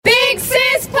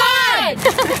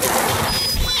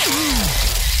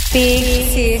Big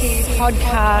Sis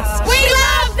Podcast. We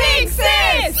love Big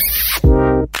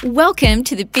Sis! Welcome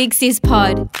to the Big Sis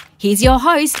Pod. Here's your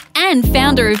host and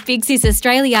founder of Big Sis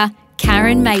Australia,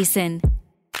 Karen Mason.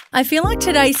 I feel like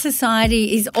today's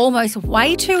society is almost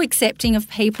way too accepting of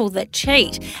people that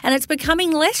cheat, and it's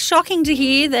becoming less shocking to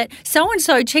hear that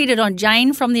so-and-so cheated on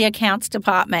Jane from the accounts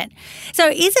department. So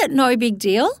is it no big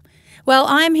deal? Well,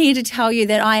 I'm here to tell you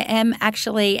that I am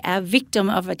actually a victim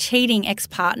of a cheating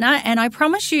ex-partner, and I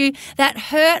promise you that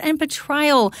hurt and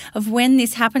betrayal of when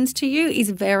this happens to you is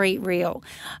very real.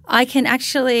 I can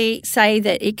actually say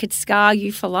that it could scar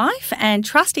you for life, and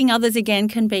trusting others again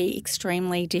can be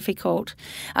extremely difficult.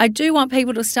 I do want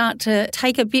people to start to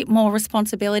take a bit more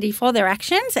responsibility for their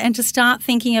actions and to start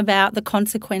thinking about the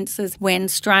consequences when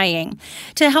straying.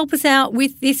 To help us out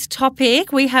with this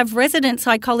topic, we have resident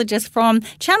psychologist from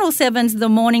Channel 7's The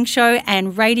Morning Show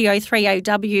and Radio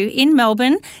 3AW in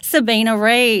Melbourne, Sabina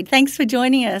Reid. Thanks for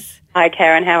joining us. Hi,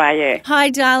 Karen. How are you? Hi,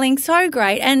 darling. So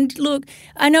great. And look,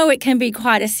 I know it can be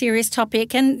quite a serious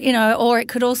topic and, or it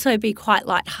could also be quite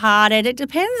lighthearted. It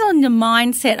depends on the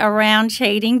mindset around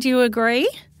cheating. Do you agree?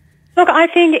 Look, I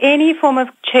think any form of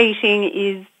cheating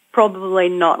is probably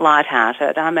not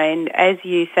lighthearted. I mean, as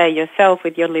you say yourself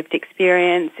with your lived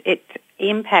experience, it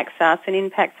impacts us and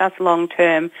impacts us long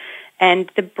term.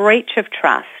 And the breach of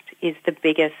trust is the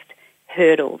biggest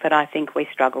hurdle that I think we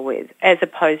struggle with, as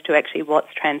opposed to actually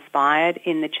what's transpired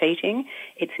in the cheating.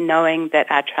 It's knowing that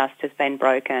our trust has been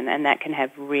broken, and that can have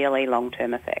really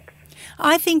long-term effects.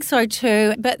 I think so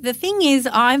too. But the thing is,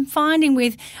 I'm finding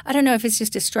with, I don't know if it's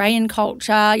just Australian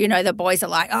culture, the boys are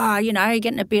like, you're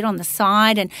getting a bit on the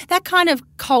side. And that kind of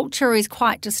culture is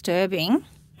quite disturbing.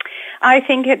 I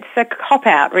think it's a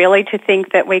cop-out, really, to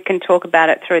think that we can talk about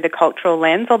it through the cultural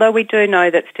lens, although we do know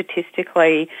that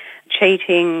statistically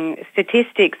cheating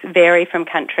statistics vary from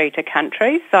country to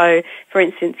country. So, for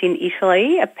instance, in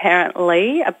Italy,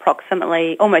 apparently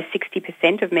approximately almost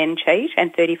 60% of men cheat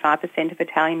and 35% of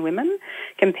Italian women,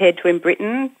 compared to in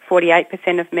Britain,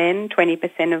 48% of men,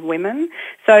 20% of women.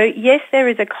 So, yes, there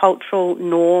is a cultural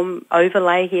norm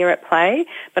overlay here at play,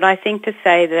 but I think to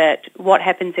say that what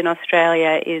happens in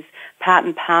Australia is part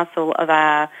and parcel of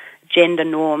our gender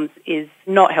norms is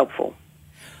not helpful.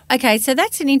 Okay, so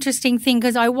that's an interesting thing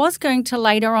because I was going to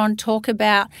later on talk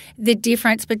about the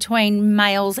difference between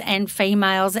males and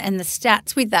females and the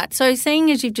stats with that. So seeing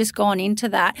as you've just gone into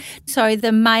that, so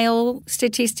the male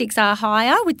statistics are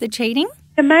higher with the cheating?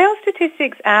 The male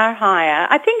statistics are higher.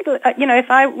 I think, if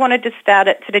I wanted to start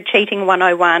at sort of cheating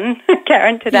 101,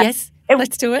 Karen, today. Yes.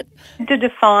 Let's do it. To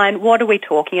define what are we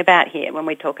talking about here when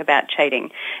we talk about cheating.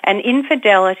 And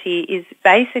infidelity is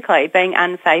basically being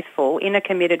unfaithful in a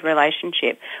committed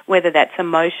relationship, whether that's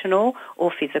emotional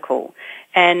or physical.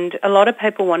 And a lot of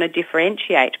people want to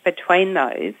differentiate between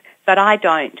those, but I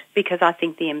don't, because I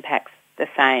think the impact's the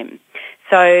same.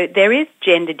 So there is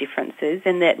gender differences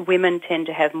in that women tend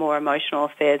to have more emotional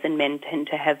affairs and men tend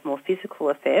to have more physical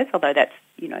affairs, although that's,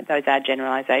 those are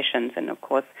generalisations, and of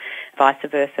course vice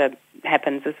versa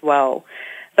happens as well.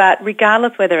 But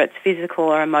regardless whether it's physical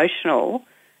or emotional,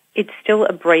 it's still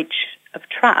a breach of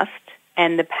trust,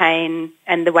 and the pain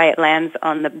and the way it lands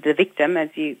on the victim, as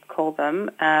you call them,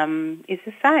 is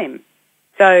the same.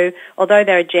 So although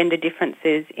there are gender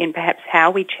differences in perhaps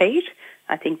how we cheat,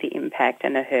 I think the impact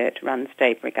and the hurt runs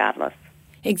deep regardless.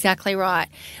 Exactly right.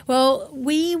 Well,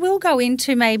 we will go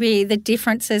into maybe the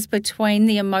differences between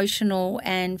the emotional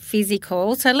and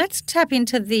physical. So let's tap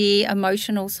into the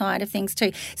emotional side of things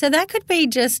too. So that could be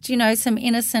just, some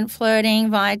innocent flirting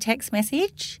via text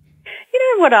message.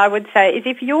 What I would say is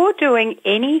if you're doing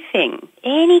anything,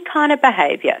 any kind of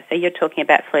behaviour, so you're talking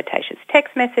about flirtatious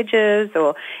text messages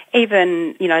or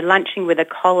even, lunching with a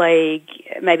colleague,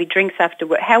 maybe drinks after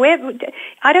work, however,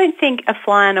 I don't think a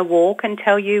fly on a wall can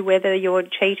tell you whether you're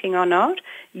cheating or not.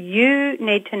 You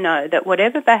need to know that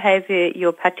whatever behaviour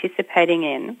you're participating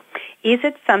in, is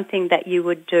it something that you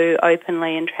would do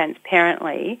openly and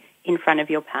transparently in front of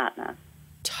your partner?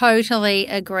 Totally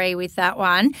agree with that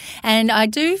one. And I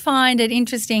do find it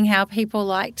interesting how people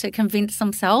like to convince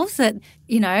themselves that,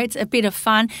 it's a bit of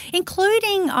fun,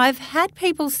 including I've had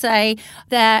people say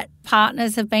that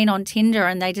partners have been on Tinder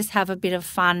and they just have a bit of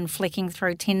fun flicking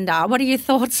through Tinder. What are your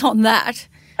thoughts on that?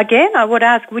 Again, I would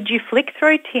ask, would you flick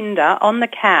through Tinder on the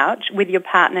couch with your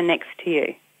partner next to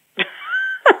you?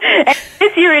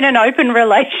 If you're in an open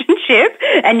relationship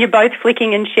and you're both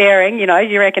flicking and sharing,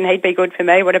 you reckon he'd be good for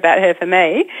me, what about her for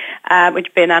me, which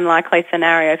would be an unlikely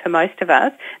scenario for most of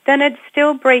us, then it's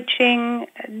still breaching,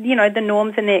 the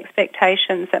norms and the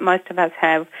expectations that most of us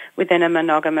have within a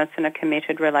monogamous and a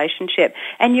committed relationship.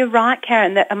 And you're right,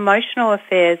 Karen, that emotional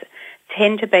affairs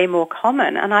tend to be more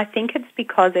common. And I think it's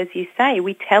because, as you say,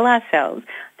 we tell ourselves,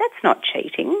 that's not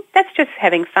cheating, that's just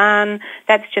having fun,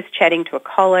 that's just chatting to a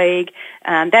colleague,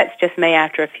 that's just me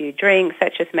after a few drinks,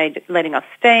 that's just me letting off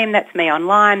steam, that's me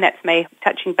online, that's me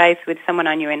touching base with someone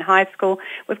I knew in high school.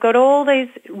 We've got all these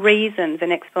reasons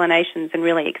and explanations and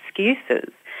really excuses.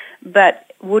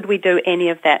 But would we do any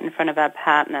of that in front of our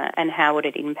partner, and how would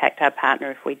it impact our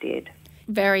partner if we did?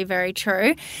 Very, very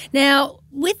true. Now,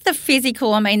 with the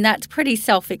physical, I mean, that's pretty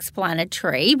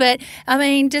self-explanatory, but, I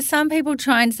mean, do some people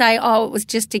try and say, oh, it was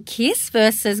just a kiss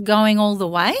versus going all the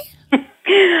way?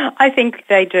 I think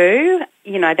they do.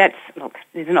 You know,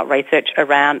 there's not research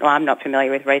around, I'm not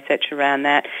familiar with research around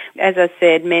that. As I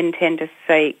said, men tend to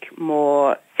seek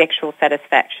more sexual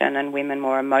satisfaction and women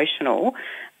more emotional,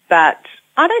 but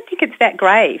I don't think it's that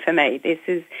grey for me. This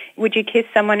is, would you kiss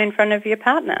someone in front of your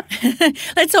partner?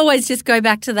 Let's always just go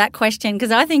back to that question,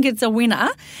 because I think it's a winner.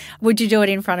 Would you do it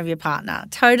in front of your partner?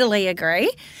 Totally agree.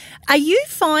 Are you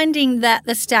finding that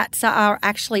the stats are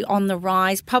actually on the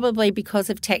rise, probably because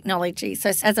of technology?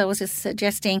 So as I was just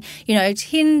suggesting, you know,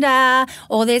 Tinder,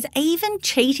 or there's even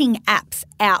cheating apps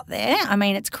out there. I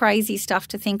mean, it's crazy stuff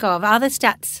to think of. Are the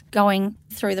stats going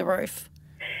through the roof?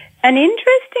 An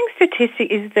interesting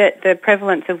statistic is that the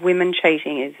prevalence of women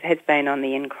cheating has been on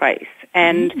the increase.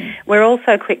 And we're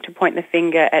also quick to point the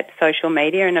finger at social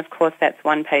media, and of course that's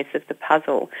one piece of the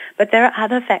puzzle. But there are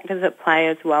other factors at play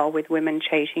as well with women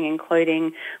cheating,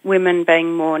 including women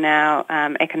being more now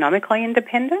economically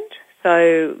independent.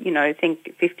 So, you know,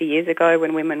 think 50 years ago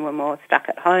when women were more stuck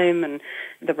at home, and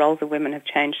the roles of women have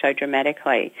changed so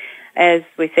dramatically. As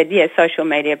we said, yes, social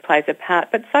media plays a part,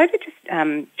 but so do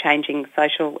just changing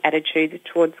social attitudes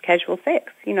towards casual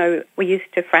sex. You know, we used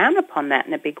to frown upon that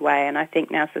in a big way, and I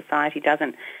think now society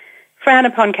doesn't frown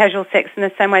upon casual sex in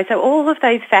the same way. So all of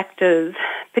these factors,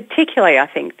 particularly I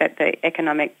think that the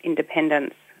economic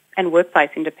independence and workplace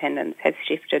independence has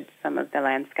shifted some of the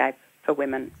landscape for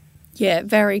women. Yeah,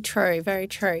 very true, very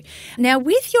true. Now,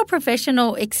 with your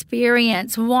professional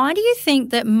experience, why do you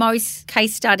think that most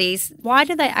case studies, why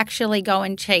do they actually go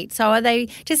and cheat? So are they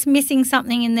just missing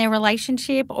something in their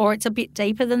relationship, or it's a bit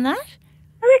deeper than that?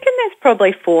 I reckon there's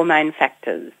probably four main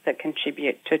factors that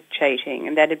contribute to cheating,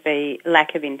 and that'd be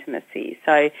lack of intimacy.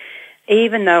 So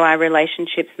even though our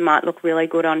relationships might look really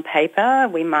good on paper,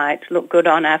 we might look good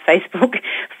on our Facebook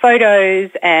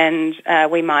photos, and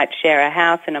we might share a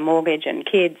house and a mortgage and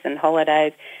kids and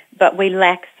holidays, but we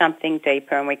lack something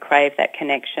deeper, and we crave that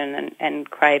connection and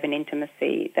crave an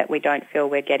intimacy that we don't feel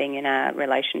we're getting in our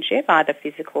relationship, either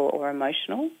physical or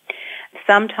emotional.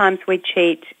 Sometimes we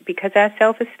cheat because our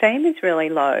self-esteem is really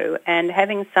low, and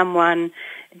having someone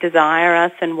desire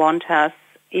us and want us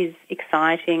is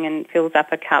exciting and fills up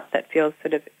a cup that feels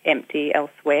sort of empty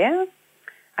elsewhere.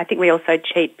 I think we also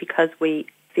cheat because we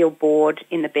feel bored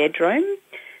in the bedroom.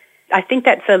 I think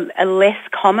that's a less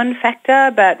common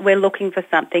factor, but we're looking for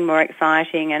something more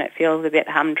exciting, and it feels a bit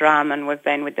humdrum, and we've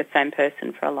been with the same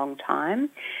person for a long time.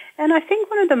 And I think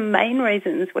one of the main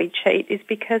reasons we cheat is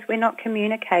because we're not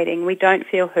communicating. We don't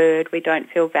feel heard, we don't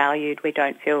feel valued, we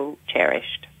don't feel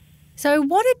cherished. So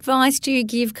what advice do you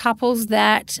give couples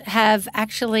that have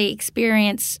actually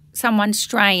experienced someone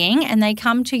straying and they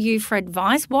come to you for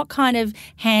advice? What kind of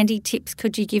handy tips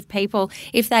could you give people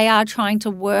if they are trying to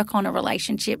work on a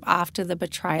relationship after the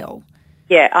betrayal?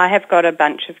 Yeah, I have got a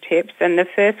bunch of tips, and the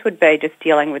first would be just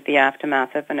dealing with the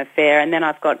aftermath of an affair, and then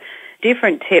I've got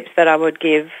different tips that I would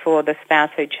give for the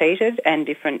spouse who cheated and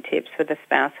different tips for the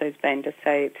spouse who's been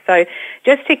deceived. So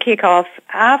just to kick off,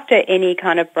 after any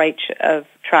kind of breach of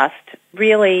trust,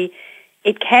 really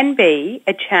it can be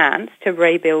a chance to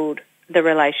rebuild the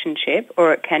relationship,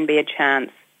 or it can be a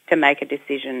chance to make a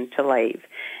decision to leave.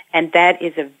 And that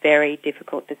is a very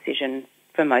difficult decision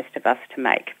for most of us to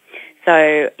make.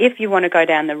 So if you want to go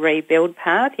down the rebuild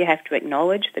path, you have to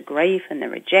acknowledge the grief and the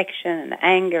rejection and the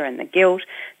anger and the guilt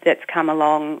that's come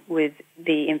along with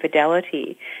the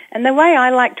infidelity. And the way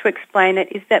I like to explain it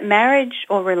is that marriage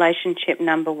or relationship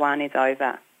number one is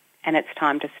over, and it's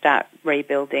time to start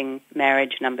rebuilding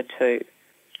marriage number two.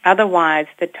 Otherwise,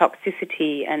 the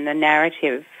toxicity and the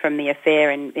narrative from the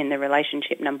affair in the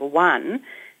relationship number one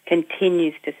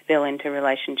continues to spill into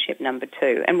relationship number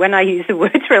two. And when I use the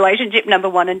words relationship number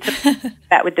one and two,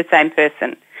 that with the same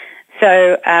person.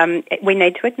 So we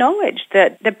need to acknowledge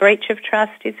that the breach of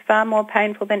trust is far more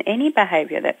painful than any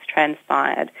behaviour that's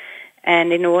transpired.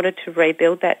 And in order to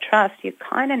rebuild that trust, you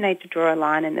kind of need to draw a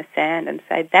line in the sand and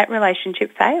say that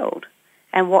relationship failed.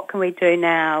 And what can we do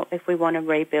now if we want to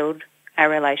rebuild our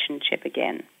relationship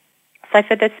again? So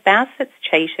for the spouse that's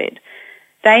cheated,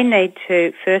 they need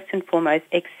to first and foremost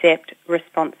accept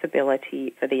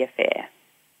responsibility for the affair.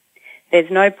 There's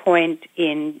no point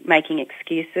in making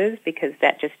excuses because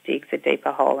that just digs a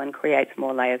deeper hole and creates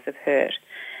more layers of hurt.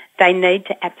 They need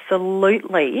to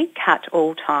absolutely cut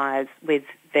all ties with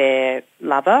their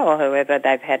lover or whoever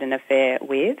they've had an affair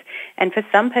with. And for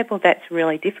some people that's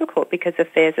really difficult because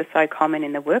affairs are so common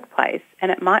in the workplace,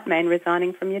 and it might mean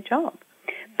resigning from your job.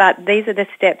 But these are the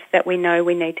steps that we know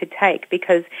we need to take,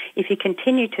 because if you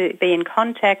continue to be in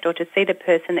contact or to see the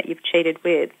person that you've cheated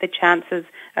with, the chances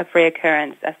of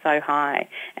reoccurrence are so high.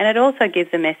 And it also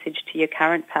gives a message to your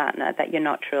current partner that you're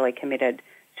not truly committed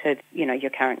to,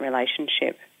 your current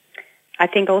relationship. I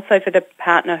think also for the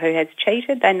partner who has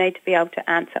cheated, they need to be able to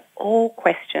answer all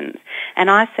questions. And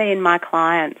I see in my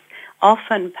clients,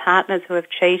 often partners who have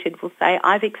cheated will say,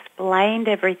 I've explained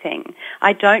everything.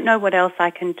 I don't know what else I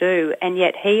can do. And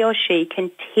yet he or she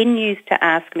continues to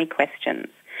ask me questions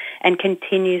and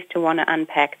continues to want to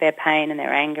unpack their pain and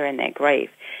their anger and their grief.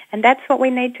 And that's what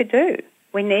we need to do.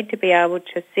 We need to be able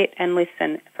to sit and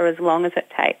listen for as long as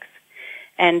it takes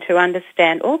and to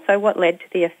understand also what led to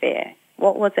the affair.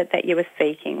 What was it that you were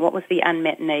seeking? What was the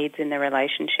unmet needs in the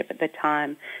relationship at the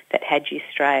time that had you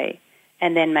stray?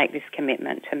 And then make this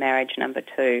commitment to marriage number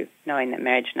 2, knowing that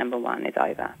marriage number 1 is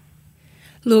over.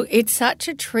 Look, it's such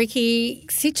a tricky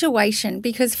situation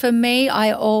because for me,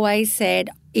 I always said,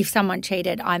 if someone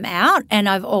cheated, I'm out, and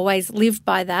I've always lived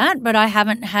by that, but I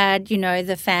haven't had,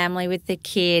 the family with the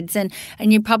kids, and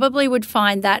you probably would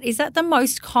find that. Is that the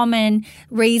most common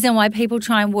reason why people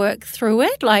try and work through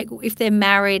it? Like if they're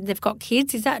married, they've got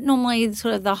kids, is that normally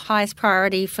sort of the highest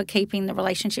priority for keeping the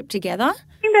relationship together?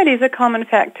 I think that is a common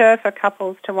factor for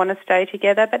couples to want to stay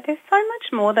together, but there's so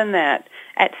much more than that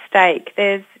at stake.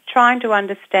 There's trying to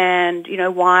understand,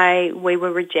 why we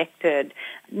were rejected,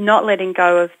 not letting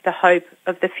go of the hope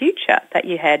of the future that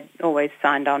you had always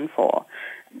signed on for,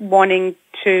 wanting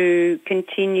to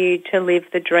continue to live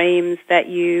the dreams that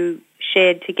you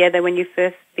shared together when you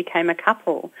first became a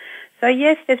couple. So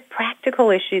yes, there's practical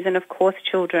issues, and of course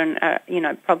children are,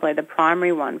 probably the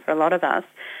primary one for a lot of us.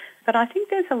 But I think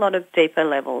there's a lot of deeper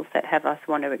levels that have us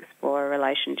want to explore a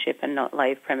relationship and not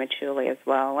leave prematurely as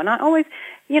well. And I always,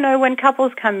 when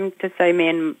couples come to see me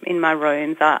in my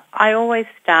rooms, I always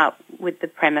start with the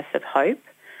premise of hope,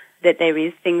 that there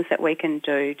is things that we can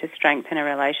do to strengthen a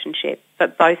relationship,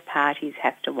 but both parties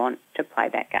have to want to play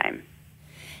that game.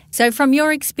 So from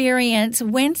your experience,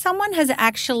 when someone has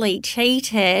actually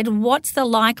cheated, what's the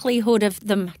likelihood of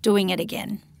them doing it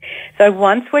again? So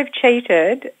once we've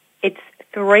cheated, it's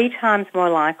 3 times more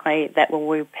likely that we'll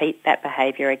repeat that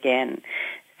behaviour again.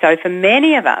 So for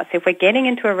many of us, if we're getting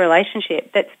into a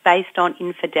relationship that's based on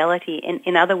infidelity,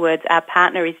 in other words, our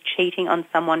partner is cheating on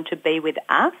someone to be with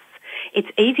us, it's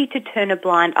easy to turn a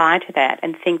blind eye to that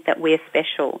and think that we're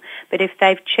special. But if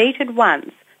they've cheated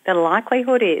once, the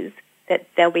likelihood is that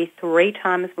they'll be 3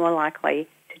 times more likely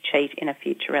to cheat in a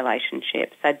future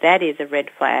relationship. So that is a red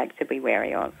flag to be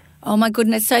wary of. Oh, my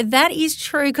goodness. So that is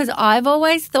true, because I've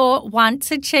always thought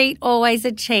once a cheat, always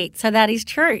a cheat. So that is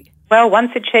true. Well, once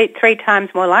a cheat, 3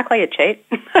 times more likely a cheat.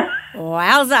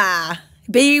 Wowza.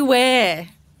 Beware.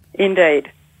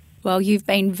 Indeed. Well, you've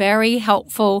been very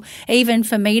helpful, even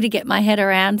for me to get my head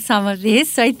around some of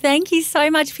this. So thank you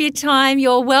so much for your time.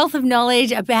 Your wealth of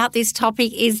knowledge about this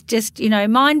topic is just,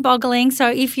 mind-boggling. So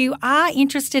if you are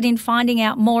interested in finding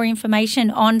out more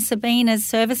information on Sabina's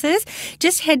services,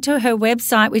 just head to her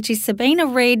website, which is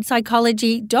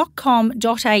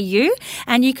sabinareedpsychology.com.au.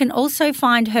 And you can also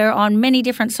find her on many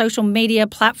different social media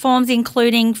platforms,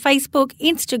 including Facebook,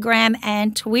 Instagram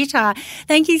and Twitter.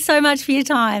 Thank you so much for your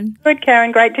time. Good,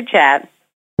 Karen. Great to chat.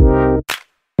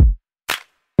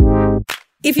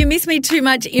 If you miss me too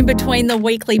much in between the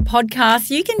weekly podcasts,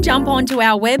 you can jump onto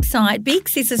our website,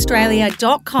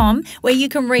 bigsisaustralia.com, where you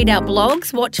can read our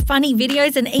blogs, watch funny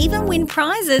videos and even win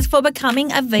prizes for becoming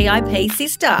a VIP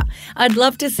sister. I'd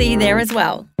love to see you there as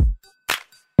well.